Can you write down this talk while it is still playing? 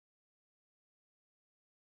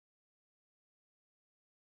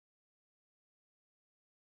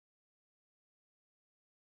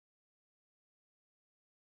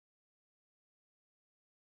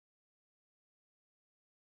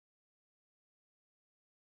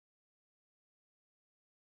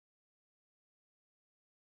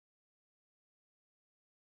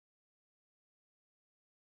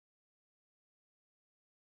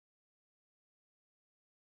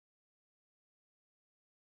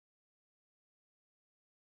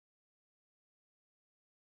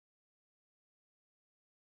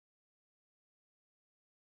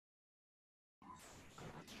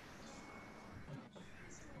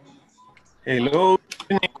Hello.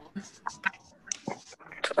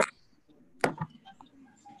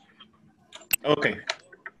 Okay.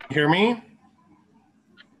 Hear me?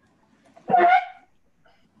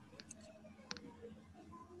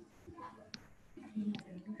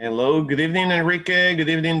 Hello. Good evening, Enrique. Good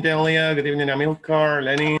evening, Delia. Good evening, Amilcar,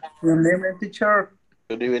 Lenny. Good evening, teacher.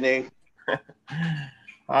 Good evening.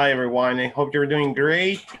 Hi, everyone. I hope you're doing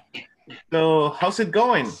great. So, how's it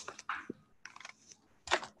going?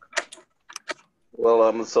 Well,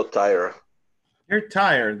 I'm so tired. You're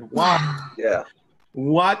tired. Wow. Yeah.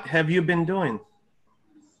 What have you been doing?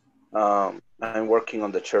 I'm working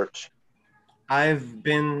on the church. I've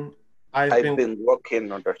been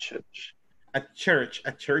working on the church. at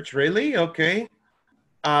church, really? Okay.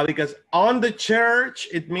 Because on the church,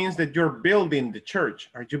 it means that you're building the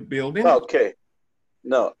church. Are you building? Okay.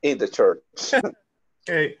 No, in the church.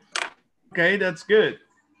 Okay. Okay, that's good.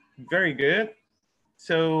 Very good.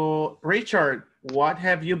 So, Richard, what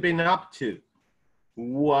have you been up to?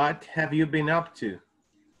 What have you been up to?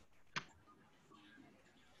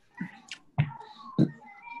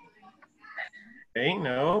 Okay,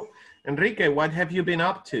 no. Enrique, what have you been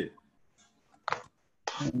up to?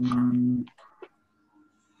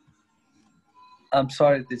 I'm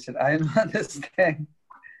sorry, teacher. I don't understand.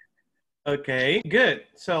 Okay, good.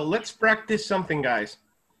 So let's practice something, guys.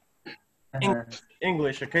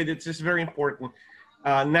 English, okay? This is very important.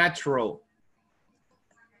 Natural.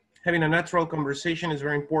 Having a natural conversation is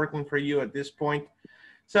very important for you at this point.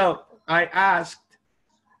 So I asked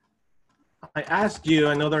you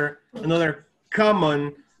another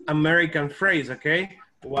common American phrase, okay?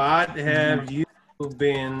 What have you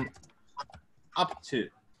been up to?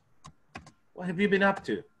 What have you been up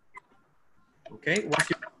to? Okay,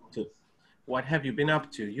 what have you been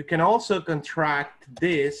up to? You can also contract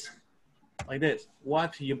this like this.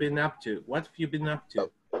 What have you been up to? What have you been up to?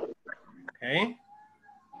 Okay.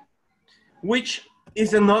 Which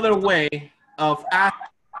is another way of asking.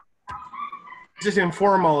 This is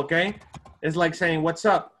informal, okay? It's like saying, what's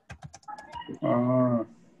up?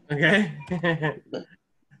 Okay.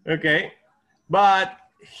 Okay. But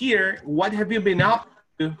here, what have you been up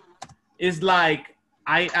to is like,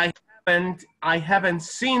 I haven't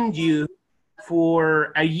seen you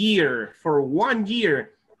for a year, for 1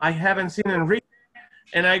 year. I haven't seen Enrique.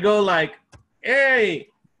 And I go like, hey,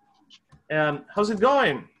 how's it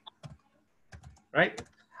going? Right?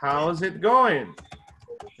 How's it going,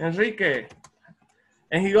 Enrique?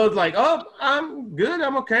 And he goes like, oh, I'm good,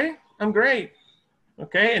 I'm okay, I'm great.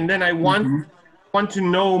 Okay, and then I want to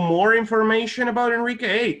know more information about Enrique.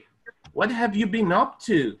 Hey, what have you been up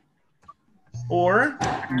to? Or,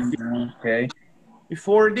 Okay.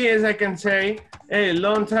 Before this, I can say, hey,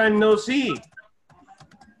 long time no see.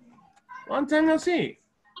 Long time no see,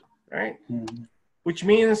 right? Which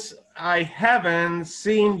means I haven't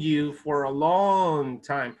seen you for a long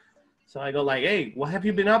time. So I go like, hey, what have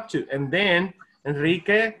you been up to? And then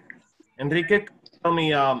Enrique tell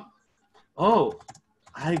me, oh,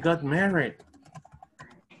 I got married,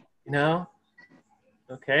 you know?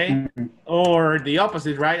 Okay. Or the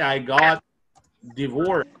opposite, right? I got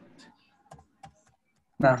divorced.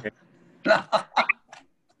 No. Okay.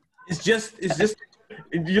 It's just,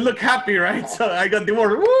 you look happy, right? So I got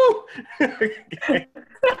divorced. Woo! Okay.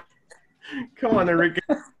 Come on, Enrique.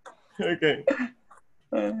 Okay.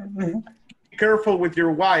 Be careful with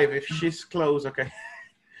your wife if she's close, okay?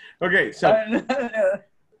 Okay, so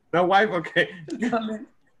no wife, okay.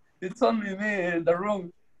 It's only me in the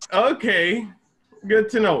room. Okay, good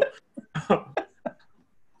to know.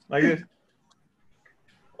 Like this.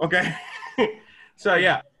 Okay. So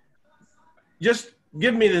yeah, just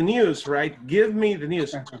give me the news, right? Give me the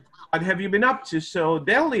news. What have you been up to? So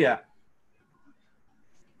Delia,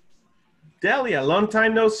 long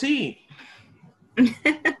time no see.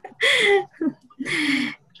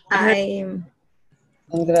 I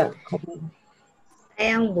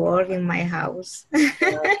am working in my house.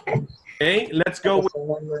 Okay, let's go with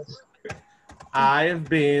I've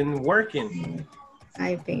been working.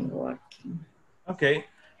 I've been working. Okay,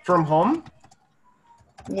 from home?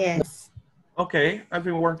 Yes. Okay, I've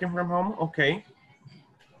been working from home. Okay,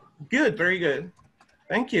 good, very good.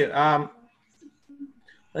 Thank you.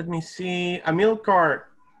 Let me see, Amilcar.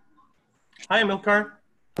 Hi, Amilcar.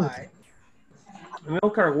 Hi.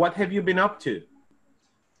 Amilcar, what have you been up to?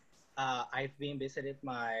 I've been visiting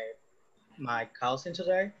my cousin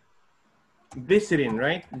today. Visiting,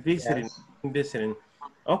 right? Visiting, Yes. visiting.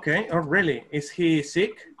 Okay, oh really? Is he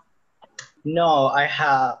sick? No, I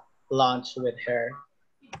have lunch with her.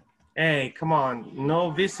 Hey, come on,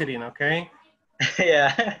 no visiting, okay?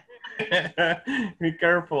 Yeah. Be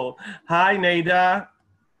careful. Hi, Nada.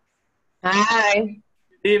 Hi.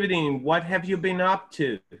 Good evening. What have you been up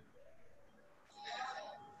to?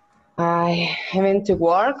 I went to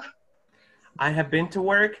work. I have been to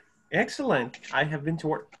work. Excellent. I have been to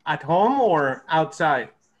work at home or outside?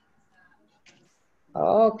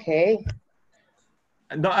 Okay.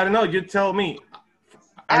 No, I don't know. You tell me.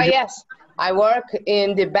 Oh, Are you yes. I work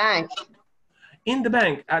in the bank. in the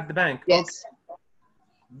bank? At the bank? Yes.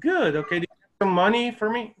 Good. Okay. Do you have some money for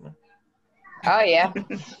me? Oh, yeah.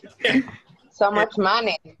 So much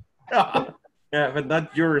money. Yeah, but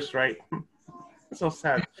not yours, right? So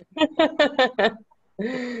sad.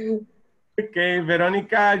 Okay,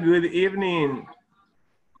 Veronica, good evening.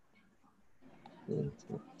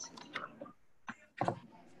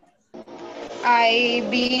 I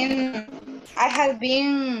have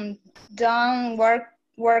been done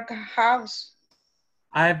workhouse.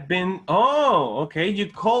 I've been, oh, okay.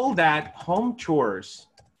 You call that home chores.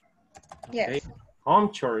 Okay, Yes.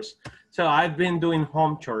 home chores. So I've been doing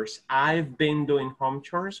home chores. I've been doing home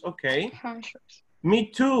chores. Okay. Me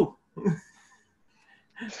too.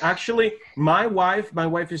 Actually, my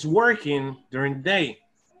wife is working during the day,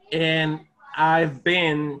 and I've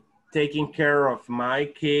been taking care of my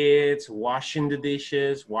kids, washing the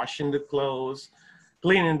dishes, washing the clothes,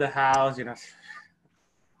 cleaning the house, you know.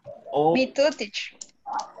 All, Me too, teacher.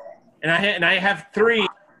 and I have three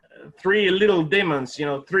little demons, you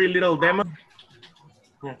know, three little demons.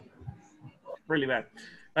 Yeah, really bad.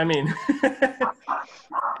 I mean,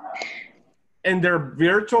 and their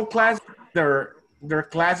virtual class, their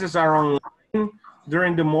classes are online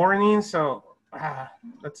during the morning, so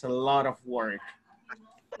that's a lot of work.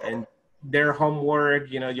 And their homework,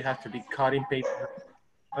 you know, you have to be cutting paper.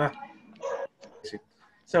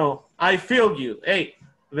 So I feel you. Hey,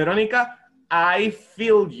 Veronica, I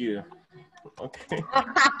feel you. Okay.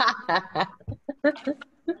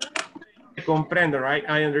 Comprendo, right?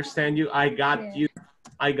 I understand you. I got you.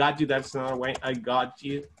 I got you. That's another way. I got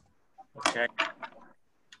you. Okay.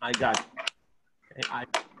 I got you. Okay.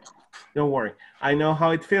 Don't worry. I know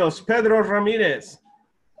how it feels. Pedro Ramirez.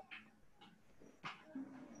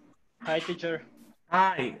 Hi, teacher.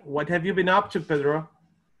 Hi. What have you been up to, Pedro?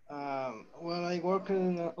 Well, I work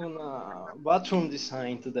on a bathroom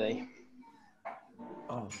design today.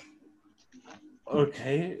 Oh.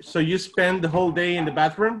 Okay. So you spend the whole day in the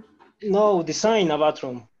bathroom? No, design a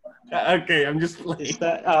bathroom. Okay, I'm just like...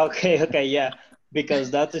 Okay, yeah. Because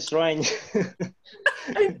that is strange.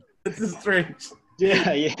 That's strange.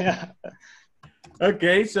 Yeah.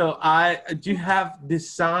 Okay, so you have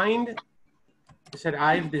designed, you said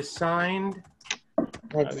I've designed.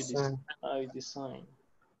 I designed.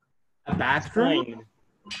 A bathroom?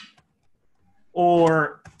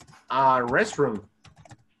 Or a restroom?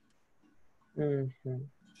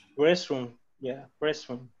 Restroom, yeah,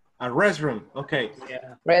 restroom. A restroom, okay.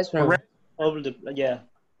 Yeah. Restroom. Yeah.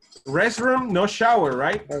 Restroom, no shower,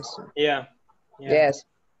 right? Yeah. Yes.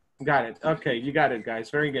 Got it. Okay, you got it, guys.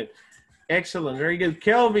 Very good. Excellent. Very good.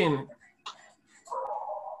 Kelvin,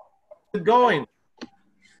 how's it going?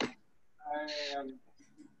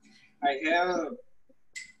 I have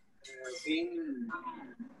been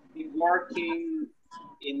working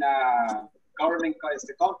in a government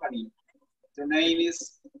company. The name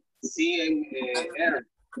is CNR.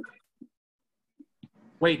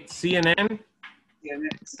 Wait, CNN?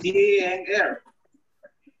 CNR.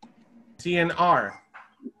 CNR.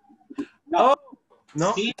 No. Oh,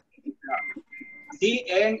 no.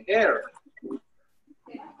 CNR.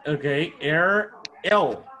 Okay,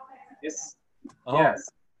 L. Yes. Oh. Yes.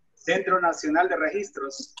 Centro Nacional de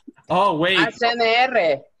Registros. Oh, wait.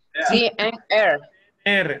 CNR. CNR.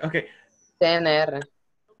 R, okay. CNR.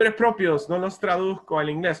 Nombres propios, no los traduzco al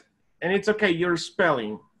inglés. And it's okay, your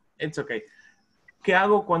spelling. It's okay. ¿Qué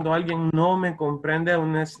hago cuando alguien no me comprende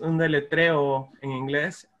un deletreo en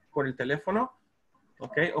inglés por el teléfono?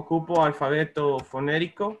 Okay, ocupo alfabeto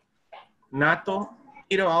fonérico, nato,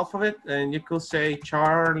 Edo alphabet, and you could say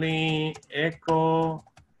Charlie, Echo,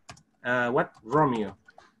 Romeo,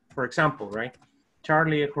 for example, right?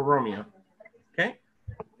 Charlie, Echo, Romeo, okay?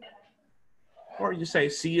 Or you say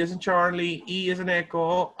C as in Charlie, E as in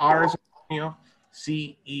Echo, R as in Romeo,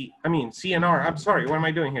 C and R. I'm sorry, what am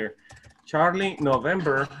I doing here? Charlie,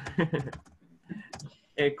 November,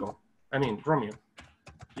 Echo, Romeo.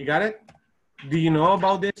 You got it? Do you know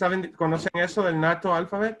about this? ¿Conocen eso del nato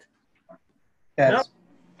alphabet? Yes.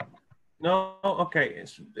 No, okay.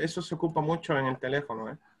 Eso se ocupa mucho en el teléfono,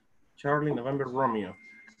 eh? Charlie, November, Romeo.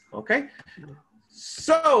 Okay?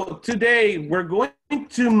 So, today we're going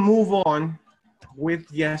to move on with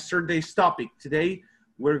yesterday's topic. Today,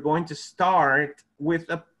 we're going to start with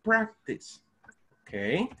a practice.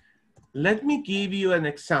 Okay? let me give you an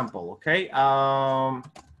example, okay?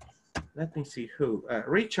 Let me see who.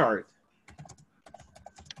 Richard.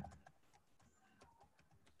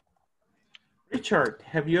 Richard,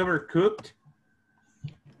 have you ever cooked?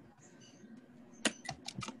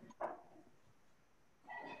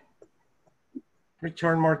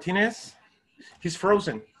 Richard Martinez. He's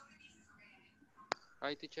frozen.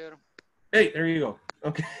 Hi, teacher. Hey, there you go.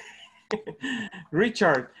 Okay.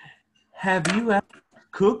 Richard, have you ever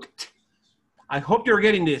cooked? I hope you're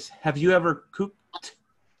getting this. Have you ever cooked?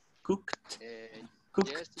 Cooked?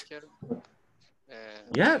 Cooked? Yes, teacher.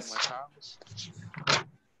 Yes. In my house.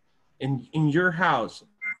 In your house.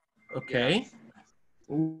 Okay. Yeah.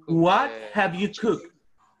 What have you cooked?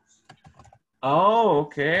 Oh,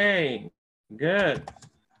 okay. Good.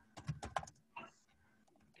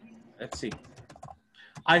 Let's see.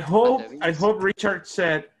 I hope Richard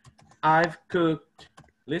said, I've cooked.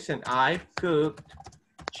 Listen, I've cooked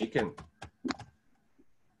chicken.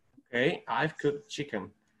 Okay, I've cooked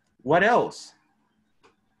chicken. What else?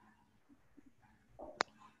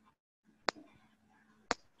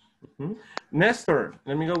 Nestor,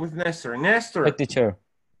 let me go with Nestor. Nestor. Hi, teacher.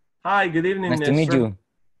 Hi, good evening, Nice Nestor. to meet you.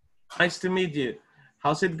 Nice to meet you.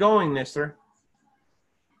 How's it going, Nestor?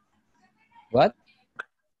 What?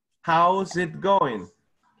 How's it going?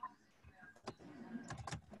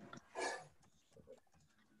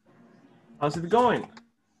 How's it going?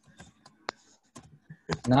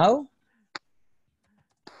 Now?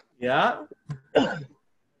 Yeah? I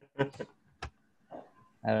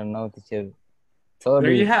don't know, teacher. Sorry.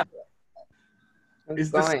 There you have. How's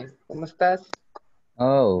it going? ¿Cómo estás?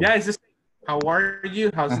 Oh. Yeah, it's the same. How are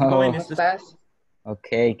you? How's it going? ¿Cómo estás?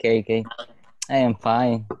 Okay. I am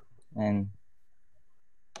fine. And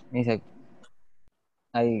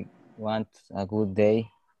I want a good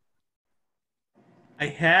day.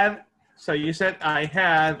 So you said I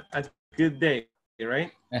had a good day,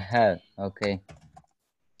 right? I had, okay.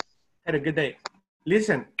 Had a good day.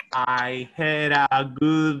 Listen, I had a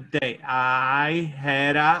good day. I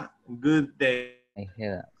had a good day. I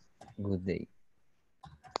had a good day.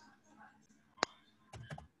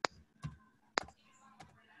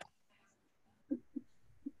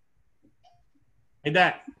 Like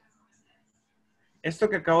that. Esto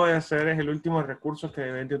que acabo de hacer es el último recurso que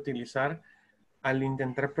debes de utilizar al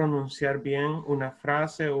intentar pronunciar bien una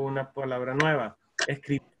frase o una palabra nueva.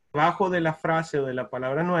 Escribir abajo de la frase o de la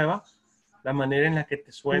palabra nueva la manera en la que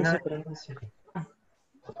te suena.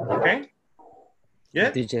 Okay?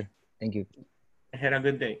 Yeah? Teacher, thank you. I had a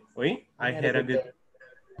good day. Oui? I had a good day.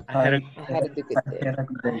 I had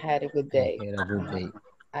a good day.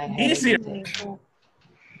 Easier.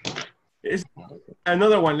 It's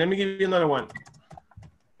another one. Let me give you another one.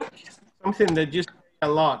 Something that you say a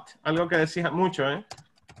lot. Algo que decís mucho, ¿eh?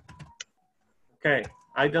 Okay.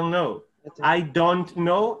 I don't know. I don't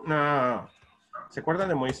know. No. ¿Se acuerdan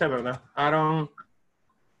de Moisés, verdad? I don't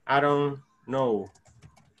know.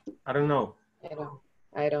 I don't know.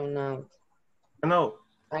 I don't know. No.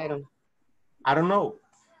 I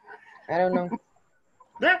don't know.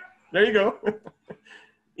 Yeah, there you go.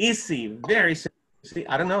 Easy, very simple. See,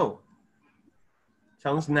 I don't know.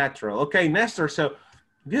 Sounds natural. Okay, Nestor, so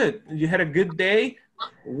good. You had a good day.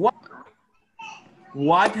 What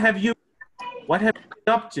have you been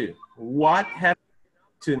up to? What have you been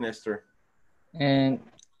up to, Nestor? And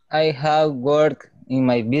I have worked in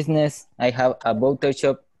my business. I have a boutique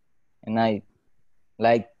shop, and I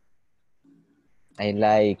like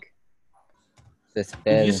the spell.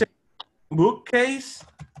 Did you say bookcase?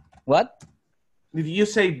 What? Did you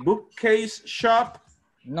say bookcase shop?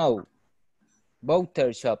 No.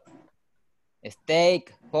 Boutique shop.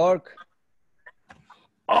 Steak, pork.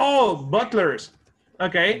 Oh, butlers.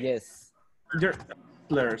 Okay. Yes. Your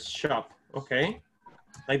butler's shop. Okay.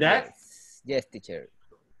 Like that? Yes, teacher.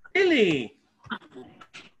 Really?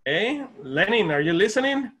 Okay. Lenin, are you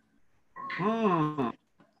listening?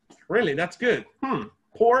 Really, that's good.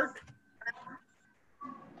 Pork?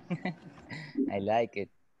 I like it.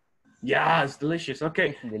 Yeah, it's delicious.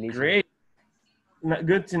 Okay, delicious. Great.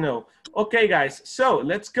 Good to know. Okay, guys, so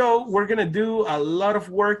let's go. We're going to do a lot of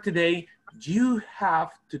work today. You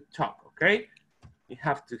have to talk, okay? You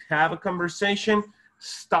have to have a conversation.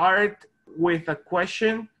 Start with a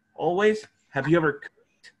question. Always, have you ever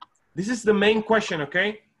cooked? This is the main question,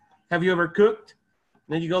 okay? Have you ever cooked?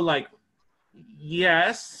 Then you go like,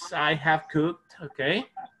 yes, I have cooked, okay?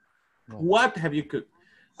 What have you cooked?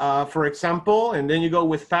 For example, and then you go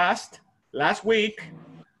with past. Last week,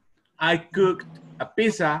 I cooked a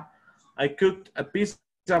pizza. I cooked a pizza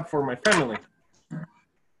for my family.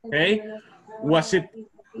 Okay? Was it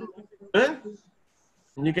good?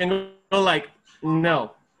 And you can go like,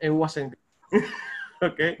 no. it wasn't.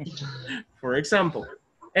 Okay. For example,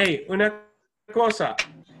 hey, una cosa,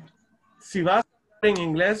 si vas a hablar en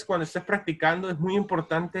inglés cuando estés practicando, es muy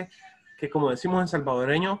importante que, como decimos en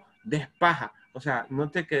salvadoreño, des paja. O sea, no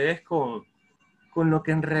te quedes con lo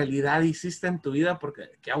que en realidad hiciste en tu vida,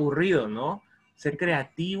 porque qué aburrido, ¿no? Ser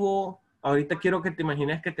creativo. Ahorita quiero que te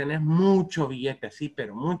imagines que tenés mucho billete, sí,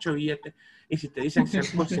 pero mucho billete. Y si te dicen ser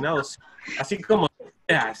cocinado, así como,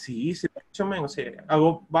 así, o sea,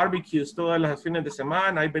 hago barbecues todas las fines de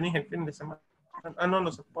semana, ahí venís el fin de semana. Ah, no,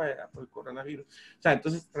 no se puede por el coronavirus. O sea,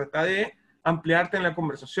 entonces trata de ampliarte en la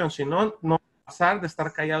conversación. Si no, no pasar de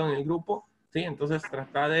estar callado en el grupo, ¿sí? Entonces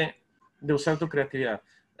trata de usar tu creatividad.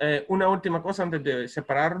 Una última cosa antes de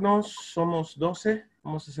separarnos. Somos 12,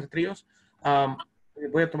 vamos a hacer tríos.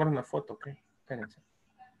 Voy a tomar una foto, ¿ok? Espérense.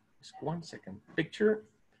 Just 1 second. Picture.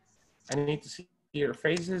 I need to see your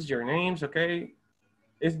faces, your names, okay?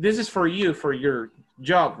 This is for you, for your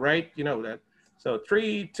job, right? You know that. So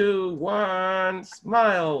 3, 2, 1,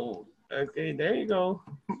 smile. Okay, there you go.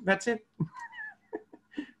 That's it.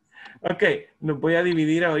 Ok, nos voy a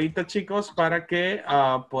dividir ahorita, chicos, para que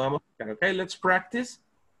podamos... Okay, let's practice.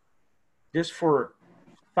 Just for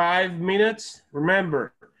 5 minutes.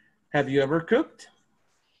 Remember, have you ever cooked?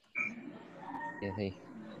 Yes, I.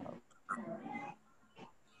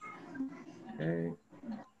 Okay.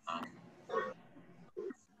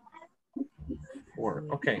 4.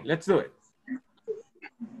 Okay, let's do it.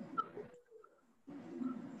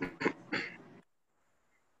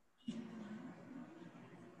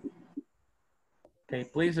 Okay,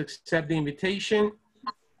 please accept the invitation.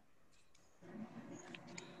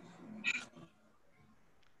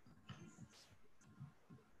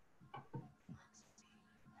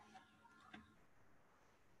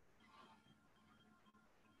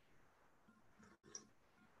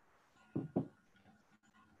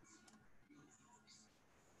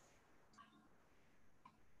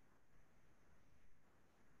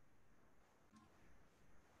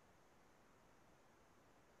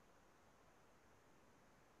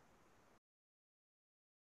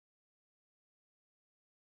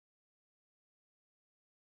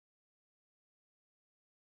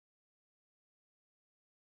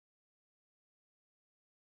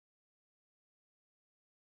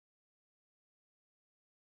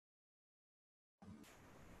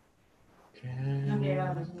 Okay.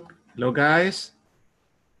 Hello, guys.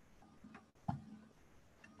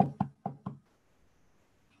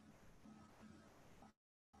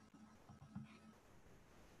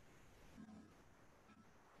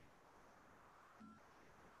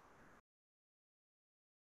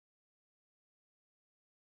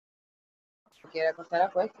 Quiere acostar a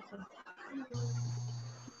cuesta.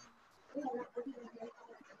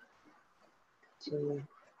 Sí.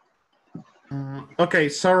 Okay,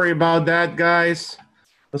 sorry about that, guys.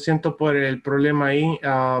 Lo siento por el problema ahí.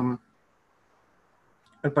 Al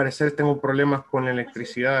parecer tengo problemas con la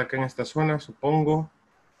electricidad acá en esta zona, supongo.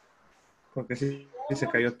 Porque sí se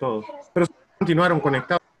cayó todo. Pero continuaron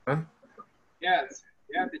conectados, ¿eh? Yes,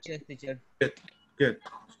 yeah, teacher. Yes, teacher. Good, good.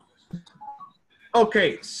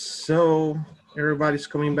 Okay, so everybody's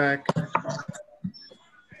coming back.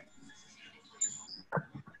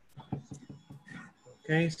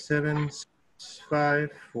 Okay, 7, 6,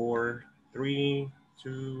 5, 4, 3,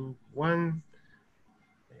 2, 1.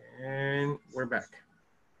 And we're back.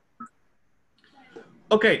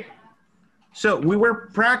 Okay, so we were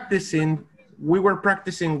practicing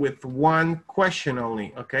with one question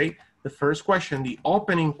only, okay? The first question, the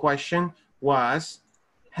opening question was,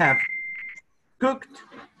 have you cooked?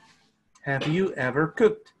 Have you ever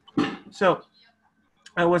cooked? So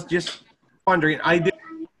I was just wondering, I did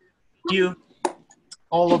you,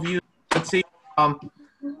 all of you, let's see,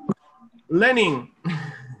 Lenin,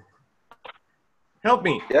 help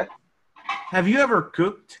me. Yeah. Have you ever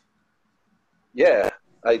cooked? Yeah,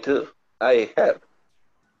 I do. I have.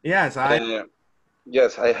 Yes,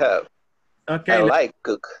 yes, I have. Okay. I like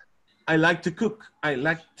cook. I like to cook. I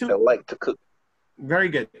like to cook. Very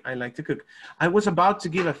good. I like to cook. I was about to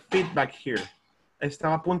give a feedback here.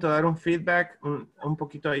 Estaba a punto de dar un feedback. Un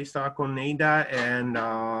poquito ahí estaba con Neida and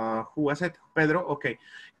who was it? Pedro. Okay,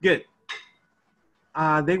 good.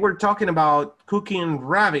 They were talking about cooking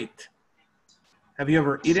rabbit. Have you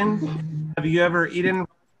ever eaten? Have you ever eaten?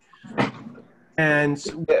 And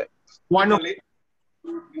yeah. one of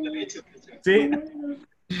see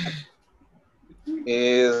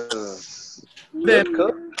is good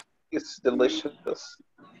cook. It's delicious.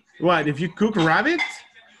 What if you cook rabbit?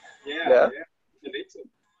 Yeah.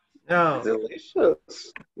 Oh.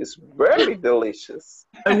 Delicious. It's very delicious.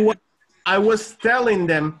 I was telling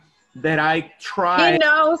them that I tried.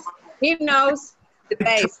 He knows.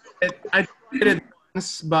 I tried it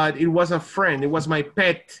once, but it was a friend. It was my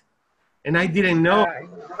pet. And I didn't know.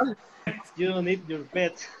 You don't need your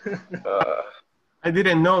pet. I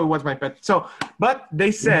didn't know it was my pet. So, but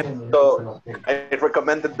they said. So I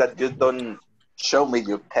recommended that you don't show me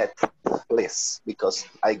your pet, please, because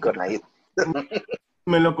I gonna eat.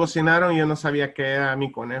 Me lo cocinaron y yo no sabía que era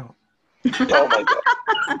mi conejo. Oh my God.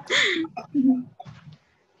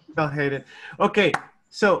 I hate it. Okay,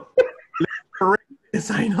 so let's correct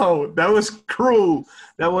this. I know that was cruel.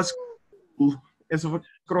 That was cruel. Eso fue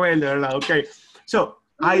cruel, de verdad. Okay, so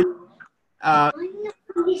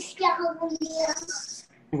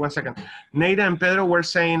one second. Nada and Pedro were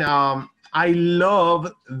saying, I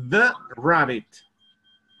love the rabbit.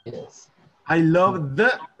 Yes. I love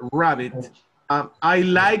the rabbit. I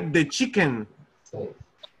like the chicken.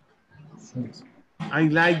 I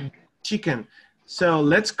like chicken. So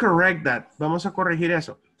let's correct that. Vamos a corregir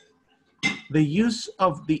eso. The use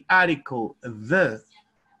of the article the.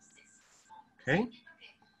 Okay.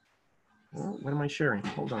 Oh, what am I sharing?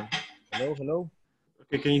 Hold on. Hello, hello.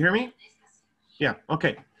 Okay, can you hear me? Yeah,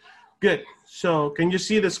 okay. Good. So can you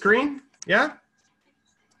see the screen? Yeah?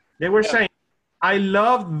 They were saying, I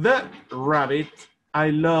love the rabbit. I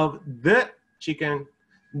love the chicken.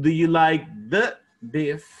 Do you like the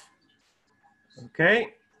beef?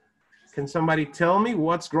 Okay. Can somebody tell me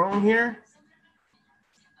what's wrong here?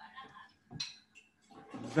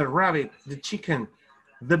 The rabbit, the chicken,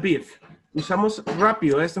 the beef. Usamos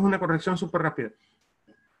rápido. Esta es una corrección súper rápida.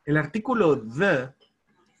 El artículo the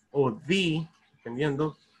o the,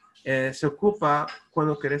 dependiendo, se ocupa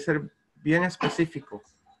cuando querés ser bien específico.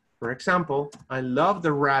 For example, I love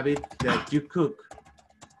the rabbit that you cook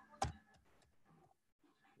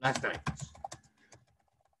last night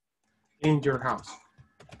in your house.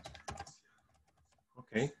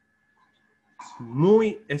 Okay.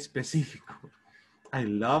 Muy específico. I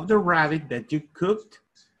love the rabbit that you cooked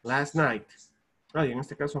last night. Oh, y en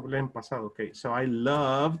este caso hablé en pasado. Okay, so I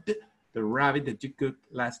loved the rabbit that you cooked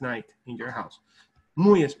last night in your house.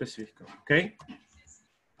 Muy específico, okay?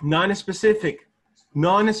 Non-specific.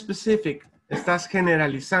 Non-specific. Estás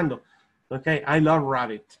generalizando. Okay, I love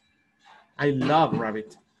rabbit. I love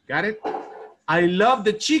rabbit. Got it? I love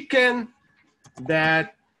the chicken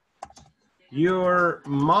that your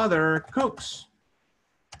mother cooks.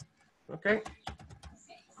 Okay?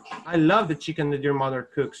 I love the chicken that your mother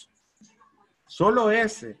cooks. Solo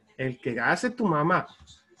ese, el que hace tu mamá.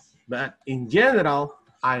 But in general,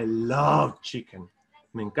 I love chicken.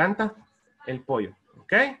 Me encanta el pollo.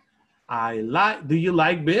 Okay? Do you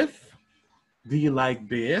like beef? Do you like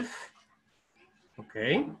beef?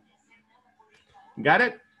 Okay. Got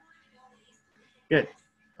it? Good.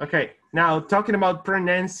 Okay. Now talking about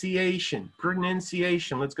pronunciation.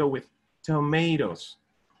 Pronunciation. Let's go with tomatoes.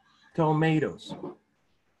 Tomatoes.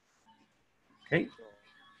 Okay.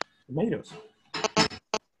 Tomatoes.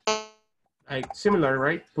 Like similar,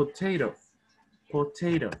 right? Potato.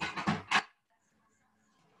 Potato.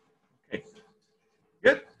 Okay.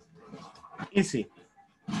 Good. Easy.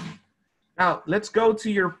 Now let's go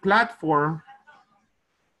to your platform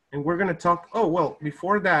and we're going to talk. Oh, well,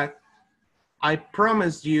 before that, I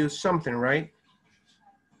promised you something, right?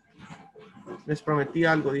 Les prometí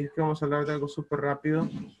algo. Dije que vamos a hablar de algo súper rápido.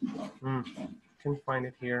 Can't find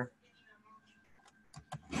it here.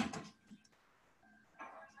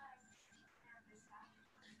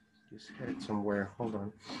 Just had it somewhere. Hold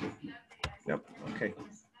on. Yep. Okay.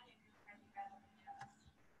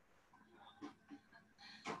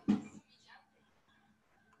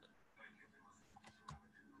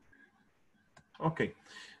 Okay.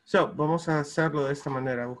 So, vamos a hacerlo de esta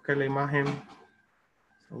manera. Buscar la imagen.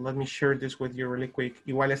 So let me share this with you really quick.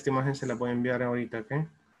 Igual esta imagen se la voy a enviar ahorita, okay?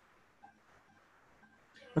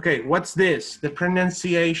 Okay, what's this? The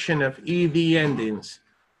pronunciation of ED endings.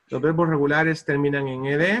 Los verbos regulares terminan en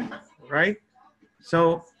ED, right?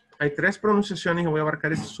 So, hay tres pronunciaciones y voy a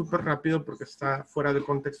abarcar esto súper rápido porque está fuera del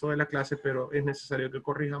contexto de la clase, pero es necesario que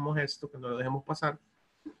corrijamos esto, que no lo dejemos pasar.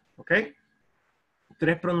 ¿Ok?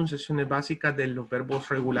 Tres pronunciaciones básicas de los verbos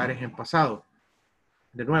regulares en pasado.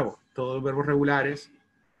 De nuevo, todos los verbos regulares,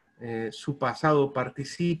 su pasado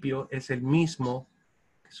participio es el mismo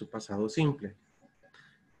que su pasado simple.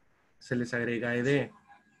 Se les agrega ed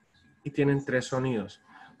y tienen tres sonidos.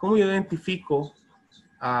 ¿Cómo yo identifico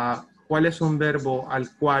cuál es un verbo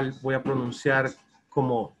al cual voy a pronunciar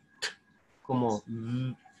como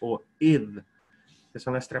d o id? Que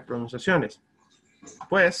son las tres pronunciaciones.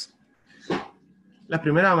 Pues, la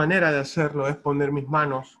primera manera de hacerlo es poner mis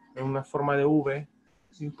manos en una forma de V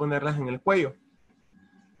y ponerlas en el cuello.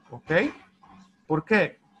 ¿Ok? ¿Por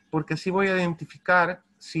qué? Porque así voy a identificar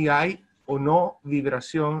si hay o no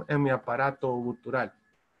vibración en mi aparato gutural.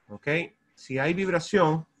 ¿Ok? Si hay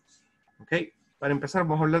vibración, ¿ok? Para empezar,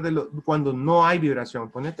 vamos a hablar de cuando no hay vibración.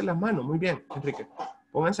 Ponete las manos, muy bien, Enrique.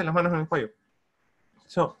 Pónganse las manos en el cuello.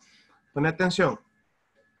 So, pon atención.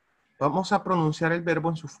 Vamos a pronunciar el verbo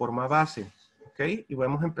en su forma base. ¿Ok? Y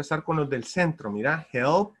vamos a empezar con los del centro. Mira,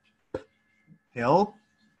 help, help.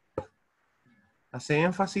 Hace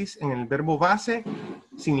énfasis en el verbo base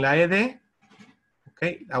sin la ed. ¿Ok?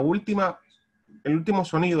 El último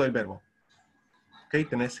sonido del verbo. ¿Ok?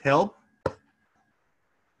 Tenés help,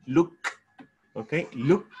 look. ¿Ok?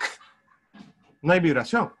 Look. No hay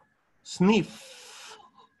vibración. Sniff.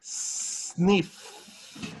 Sniff.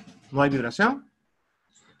 No hay vibración.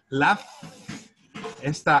 Laugh.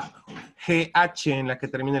 Esta GH en la que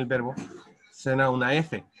termina el verbo suena una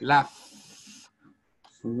F. Laugh.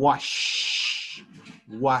 Wash.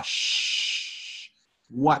 Wash.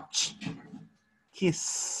 Watch.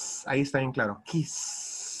 Kiss. Ahí está bien claro.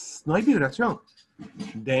 Kiss. No hay vibración.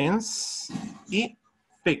 Dance y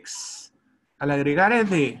fix. Al agregar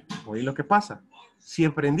ed, oí lo que pasa. Si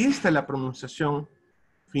aprendiste la pronunciación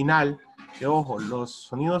final, que ojo, los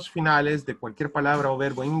sonidos finales de cualquier palabra o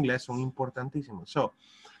verbo en inglés son importantísimos. So,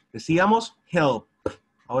 decíamos help.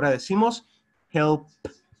 Ahora decimos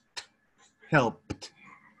helped, helped,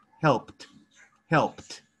 helped,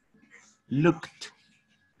 helped, looked,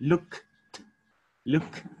 looked,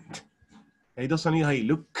 looked. Hay dos sonidos ahí,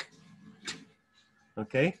 looked.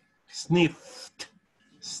 ¿Ok? Sniffed,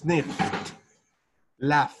 sniffed,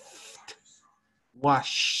 laughed,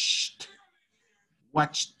 washed,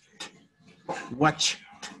 watched, watched,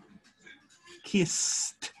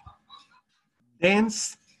 kissed,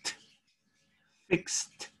 danced,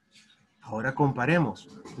 fixed. Ahora comparemos.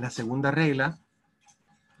 La segunda regla,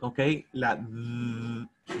 ¿ok?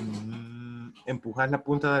 Empujas la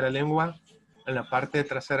punta de la lengua en la parte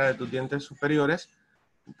trasera de tus dientes superiores.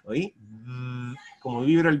 ¿Oí? Como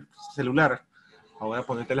vibra el celular. Ahora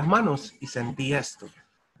ponete las manos y sentí esto.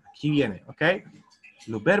 Aquí viene, ¿ok?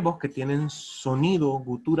 Los verbos que tienen sonido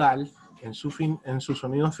gutural en su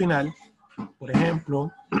sonido final, por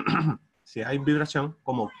ejemplo, si hay vibración,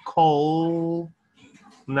 como call,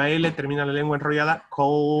 una L termina la lengua enrollada,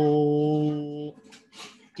 call,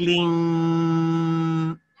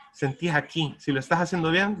 clean, sentís aquí. Si lo estás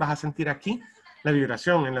haciendo bien, vas a sentir aquí la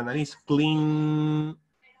vibración en la nariz, clean,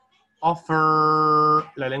 offer,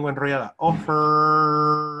 la lengua enrollada,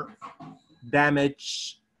 offer,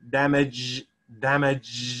 damage, damage,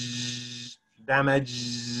 damage,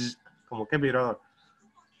 damage, como que vibrador.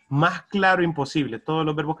 Más claro imposible, todos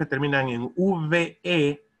los verbos que terminan en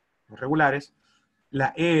VE, regulares,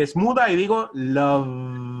 la E es muda y digo love,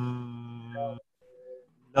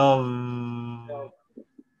 love.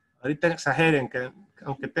 Ahorita exageren, que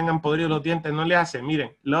aunque tengan podridos los dientes, no le hace,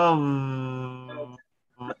 miren, love.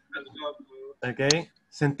 Ok,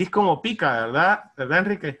 sentís como pica, ¿verdad? ¿Verdad,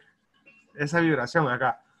 Enrique? Esa vibración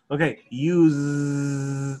acá. Ok,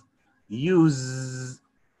 use, use,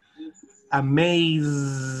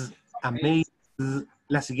 amaze, amaze.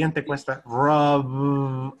 La siguiente cuesta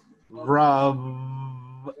rub,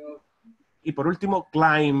 rub. Y por último,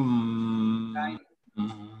 climb.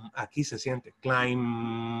 Aquí se siente,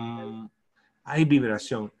 climb. Hay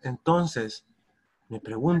vibración. Entonces, me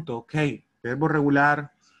pregunto, ok, verbo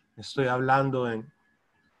regular, estoy hablando en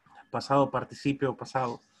pasado, participio,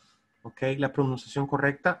 pasado. Ok, la pronunciación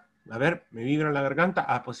correcta. A ver, ¿me vibra la garganta?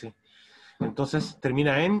 Ah, pues sí. Entonces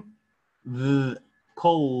termina en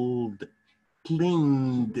cold,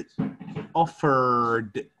 cleaned,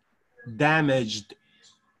 offered, damaged,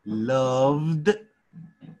 loved,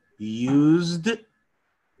 used,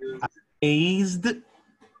 amazed,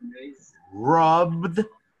 rubbed,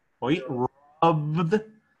 oye, rubbed,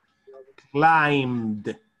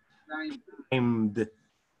 climbed, climbed.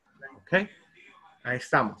 Ok, ahí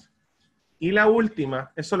estamos. Y la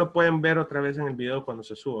última, eso lo pueden ver otra vez en el video cuando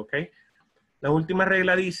se sube, ¿ok? La última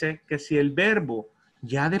regla dice que si el verbo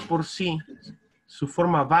ya de por sí, su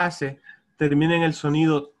forma base, termina en el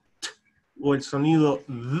sonido t o el sonido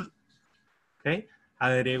d, ¿ok?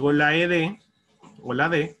 Agrego la ed o la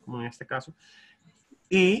d, como en este caso,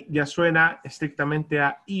 y ya suena estrictamente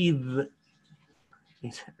a id.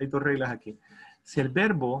 Hay dos reglas aquí. Si el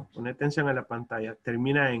verbo, pon atención a la pantalla,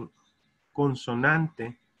 termina en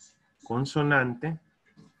consonante, consonante,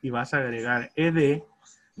 y vas a agregar ed,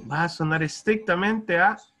 va a sonar estrictamente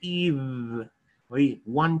a id. Oye,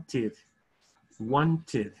 wanted,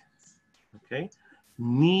 wanted, ¿ok?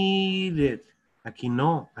 Needed. Aquí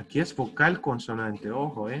no, aquí es vocal consonante,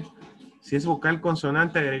 ojo, Si es vocal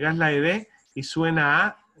consonante, agregas la ed y suena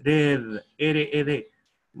a red, red,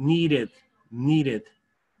 needed, needed,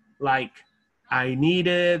 Like, I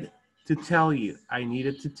needed to tell you. I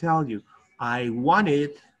needed to tell you. I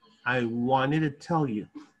wanted to tell you.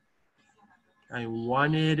 I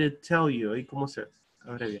wanted to tell you. ¿Y cómo se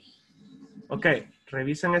abrevia? Ok,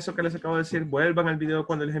 revisen eso que les acabo de decir. Vuelvan al video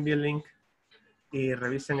cuando les envíe el link. Y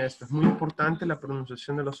revisen esto. Es muy importante la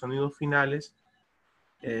pronunciación de los sonidos finales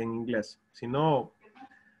en inglés. Si no,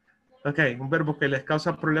 ok, un verbo que les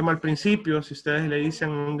causa problema al principio, si ustedes le dicen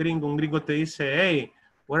a un gringo te dice, hey,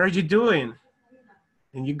 what are you doing?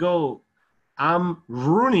 And you go, I'm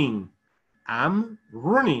running. I'm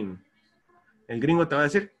running. El gringo te va a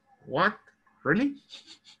decir, what? Really?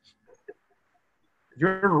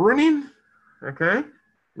 You're running? Okay.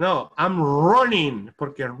 No, I'm running.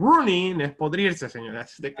 Porque running es podrirse,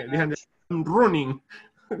 señoras. De que dejan de I'm running.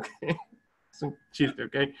 Okay. Es un chiste,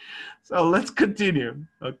 okay? So let's continue.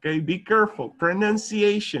 Okay, be careful.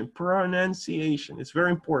 Pronunciation. Pronunciation is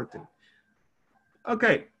very important.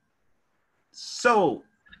 Okay. So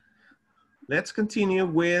let's continue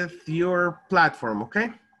with your platform,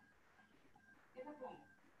 okay?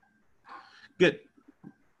 Good.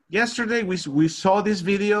 Yesterday we saw this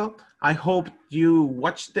video. I hope you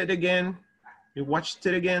watched it again. You watched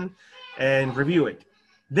it again and review it.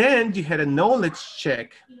 Then you had a knowledge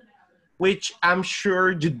check, which I'm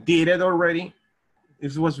sure you did it already.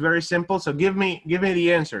 It was very simple. So give me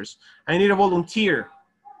the answers. I need a volunteer.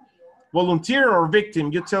 Volunteer or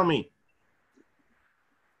victim? You tell me.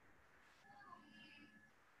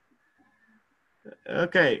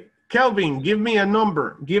 Okay, Kelvin, give me a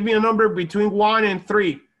number. Give me a number between 1 and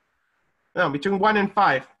 3. No, between 1 and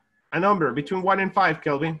 5. A number between 1 and 5,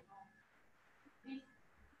 Kelvin.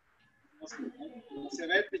 No se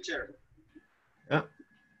ve, teacher. Yeah.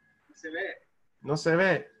 No se ve. No se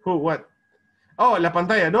ve. Who, what? Oh, la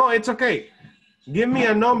pantalla. No, it's okay. Give me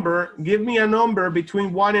a number. Give me a number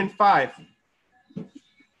between 1 and 5.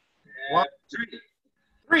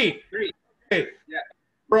 3. Okay. Yeah.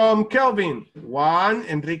 From Kelvin, 1,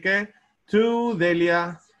 Enrique, 2,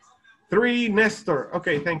 Delia, 3, Nestor.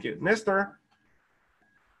 Okay, thank you. Nestor.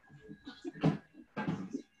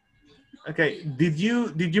 Okay, did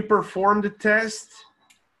you perform the test?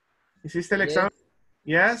 ¿Hiciste el examen?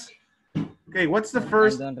 Yes? Okay, what's the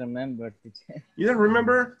first? I don't remember, teacher. You don't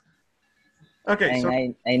remember? Okay, and so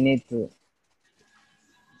I need to.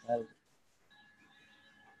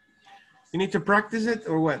 You need to practice it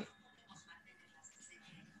or what?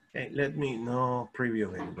 Okay, let me know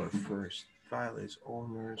preview it, but first file is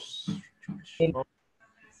owners. Oh,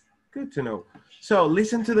 good to know. So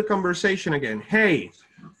listen to the conversation again. Hey,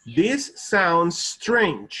 this sounds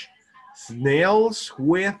strange. Snails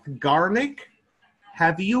with garlic?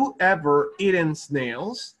 Have you ever eaten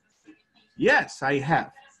snails? Yes, I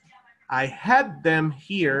have. I had them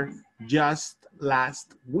here just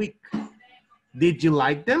last week. Did you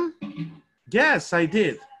like them? Yes, I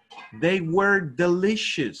did. They were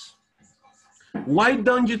delicious. Why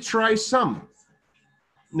don't you try some?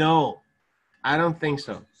 No, I don't think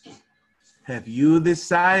so. Have you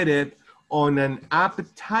decided on an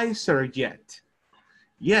appetizer yet?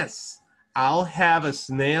 Yes, I'll have a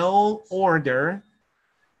snail order.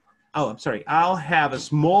 Oh, I'm sorry. I'll have a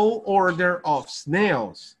small order of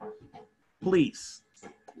snails, please.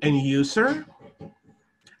 And you, sir?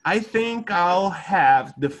 I think I'll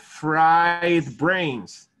have the fried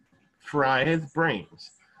brains. Fried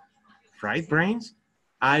brains. Fried brains?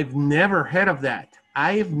 I've never heard of that.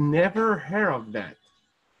 I've never heard of that.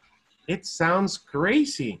 It sounds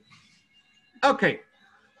crazy. Okay,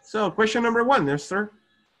 so question number 1, Nestor.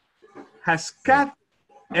 Has Kat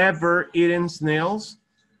ever eaten snails?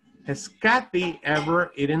 Has Kathy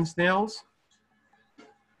ever eaten snails?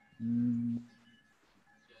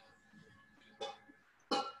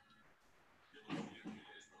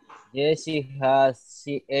 Yes, she has.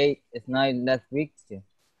 She ate snail last week.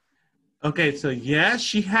 Okay, so yes,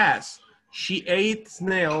 she has. She ate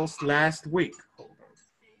snails last week. Hold on.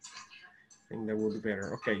 I think that would be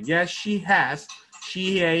better. Okay, yes, she has.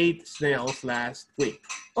 She ate snails last week.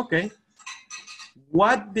 Okay.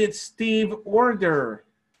 What did Steve order?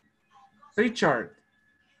 Richard.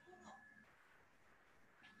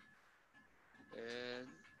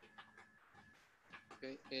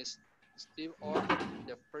 Okay, is Steve ordered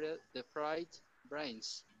the fried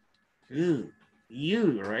brains.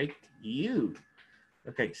 You, right? You.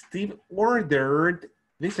 Okay, Steve ordered,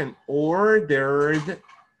 listen, ordered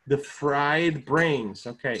the fried brains.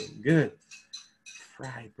 Okay, good.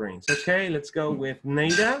 Fried brains. Okay, let's go with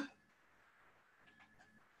Nada.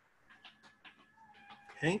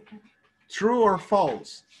 Okay, true or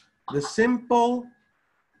false? The simple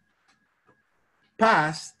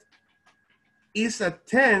past is a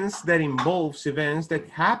tense that involves events that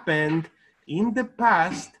happened in the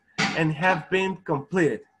past and have been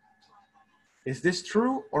completed. Is this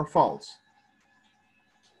true or false?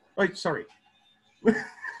 Wait, sorry.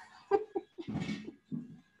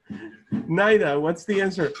 Neither. What's the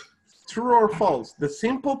answer? True or false? The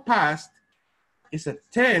simple past is a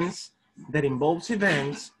tense that involves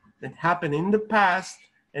events that happen in the past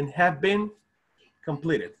and have been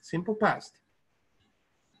completed. Simple past.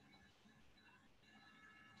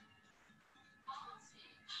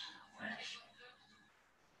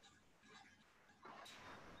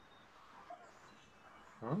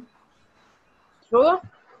 Huh? True.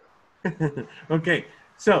 Okay,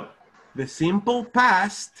 so the simple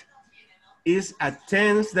past is a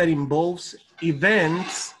tense that involves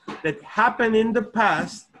events that happen in the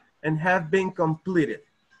past and have been completed.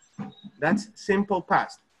 That's simple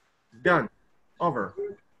past. Done. Over.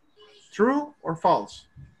 True or false?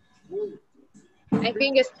 I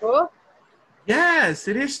think it's true. Yes,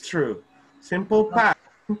 it is true. Simple past.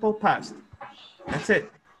 Simple past. That's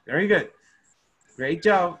it. Very good. Great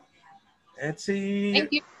job. Let's see.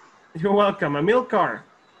 Thank you. You're welcome. Amilcar.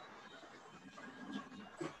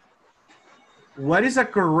 What is a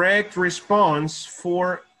correct response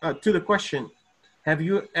for to the question? Have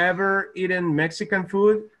you ever eaten Mexican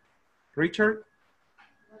food, Richard?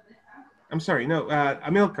 I'm sorry, no,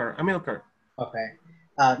 Amilcar. Okay.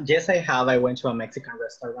 Yes, I have. I went to a Mexican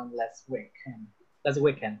restaurant last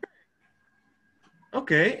weekend.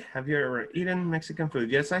 Okay. Have you ever eaten Mexican food?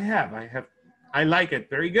 Yes, I have. I like it.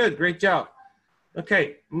 Very good. Great job.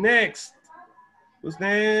 Okay. Next. Who's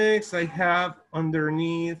next? I have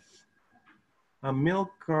underneath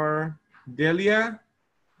Amilcar. Delia.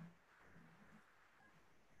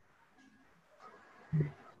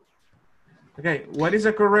 Okay. What is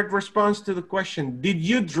a correct response to the question? Did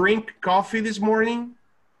you drink coffee this morning?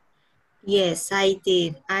 Yes, I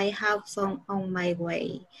did. I have some on my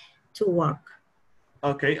way to work.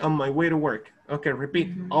 Okay, on my way to work. Okay,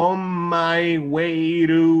 repeat. On my way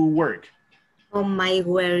to work. On my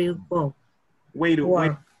way to work. Way to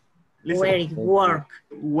work. Listen. Way to work.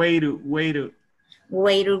 Way to.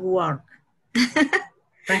 Way to work.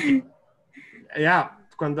 Thank you. Yeah,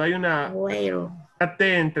 cuando hay una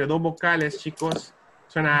T entre dos vocales, chicos,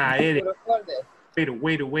 suena aéreo.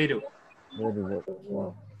 Way to.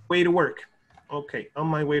 Way to work. Okay, on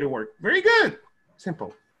my way to work. Very good.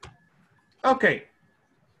 Simple. Okay.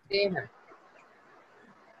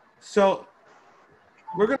 So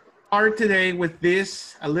we're going to start today with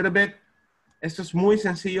this a little bit. Esto es muy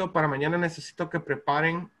sencillo. Para mañana necesito que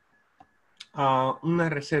preparen una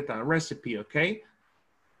receta, a recipe, okay?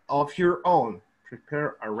 Of your own.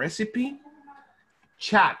 Prepare a recipe.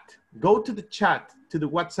 Chat. Go to the chat, to the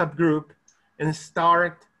WhatsApp group, and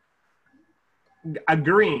start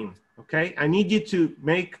agreeing, okay? I need you to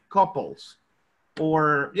make couples.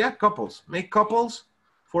 Or, yeah, couples. Make couples.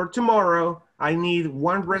 For tomorrow, I need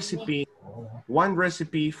one recipe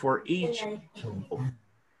for each.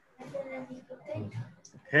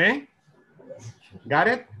 Okay? Got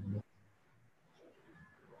it?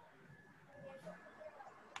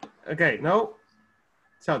 Okay, no?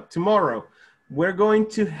 So tomorrow, we're going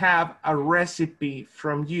to have a recipe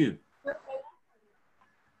from you.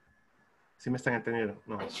 ¿Sí me están entendiendo?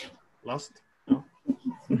 No. Lost? No?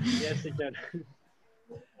 Yes, teacher.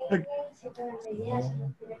 Okay.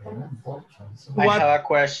 I have a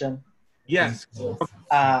question. Yes.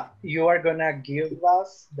 You are gonna give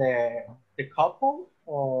us the couple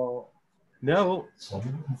or no?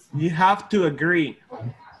 You have to agree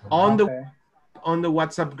on the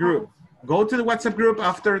WhatsApp group. Go to the WhatsApp group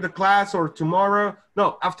after the class or tomorrow.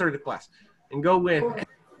 No, after the class, and go with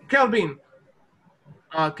Kelvin.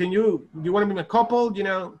 Do you want to be a couple? You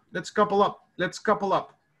know, let's couple up. Let's couple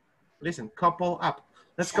up. Listen, couple up.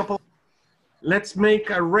 Let's couple. Let's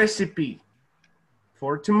make a recipe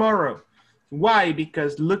for tomorrow. Why?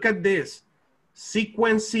 Because look at this.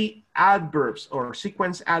 Sequency adverbs or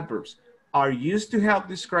sequence adverbs are used to help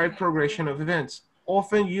describe progression of events,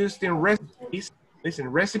 often used in recipes. Listen,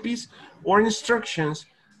 recipes or instructions.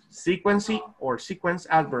 Sequency or sequence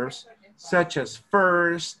adverbs such as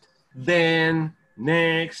first, then,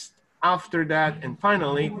 next, after that, and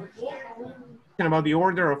finally, about the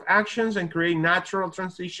order of actions and create natural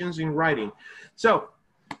transitions in writing. So,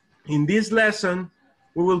 in this lesson,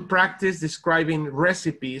 we will practice describing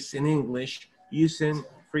recipes in English using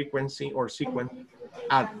frequency or sequence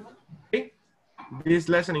adverbs. Okay? This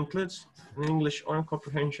lesson includes an English oral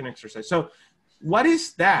comprehension exercise. So, what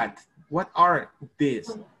is that? What are these?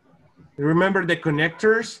 Remember the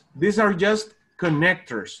connectors? These are just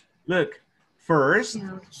connectors. Look, first,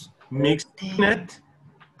 mixed unit,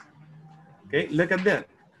 Okay, look at that.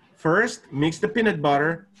 First, mix the peanut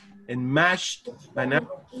butter and mashed banana.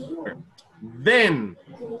 Then,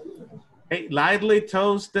 okay, lightly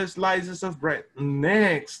toast the slices of bread.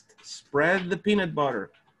 Next, spread the peanut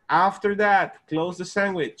butter. After that, close the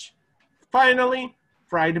sandwich. Finally,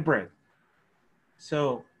 fry the bread.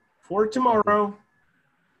 So, for tomorrow,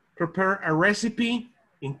 prepare a recipe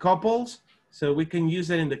in couples so we can use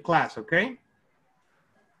it in the class, okay?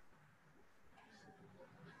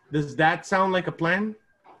 Does that sound like a plan?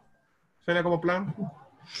 ¿Suena como plan?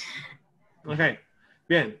 Ok.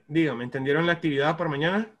 Bien, dígame, ¿entendieron la actividad para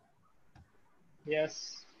mañana?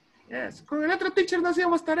 Yes. Yes. Con el otro teacher no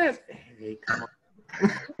hacíamos tareas. Hey, come on.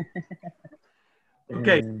 Ok.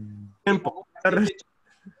 Tiempo.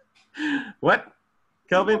 What?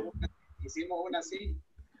 Kelvin? Hicimos una así.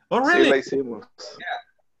 Oh, Sí, really? la hicimos.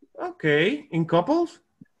 Okay. In couples?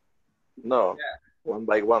 No, one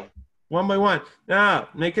by one. One by one. Ah,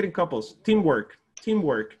 make it in couples. Teamwork.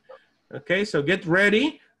 Teamwork. Okay, so get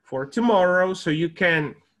ready for tomorrow so you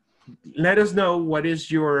can let us know what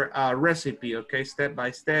is your recipe, okay? Step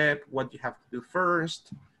by step, what you have to do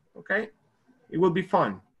first, okay? It will be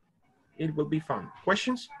fun. It will be fun.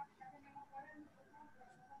 Questions?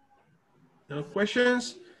 No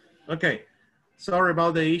questions? Okay. Sorry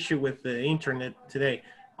about the issue with the internet today.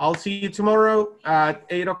 I'll see you tomorrow at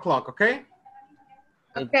 8 o'clock, okay?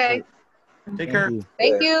 Okay. Take care.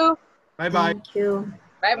 Thank you. Bye-bye. Thank you.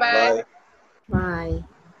 Bye-bye. Bye. Bye.